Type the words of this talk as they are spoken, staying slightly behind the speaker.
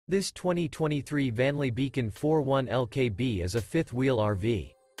This 2023 Vanleigh Beacon 41LKB is a fifth-wheel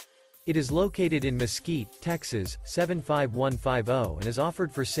RV. It is located in Mesquite, Texas, 75150 and is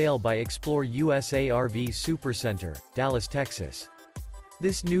offered for sale by ExploreUSA RV Supercenter, Dallas, Texas.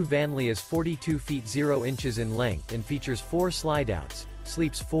 This new Vanleigh is 42 feet 0 inches in length and features 4 slideouts,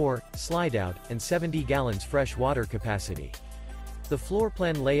 sleeps 4, slideout, and 70 gallons fresh water capacity. The floor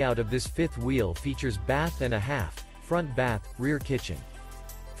plan layout of this fifth wheel features bath and a half, front bath, rear kitchen.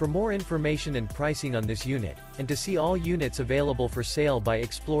 For more information and pricing on this unit, and to see all units available for sale by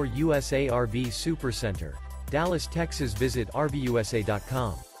ExploreUSA RV Supercenter, Dallas, Texas, visit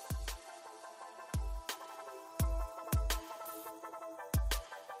RVUSA.com.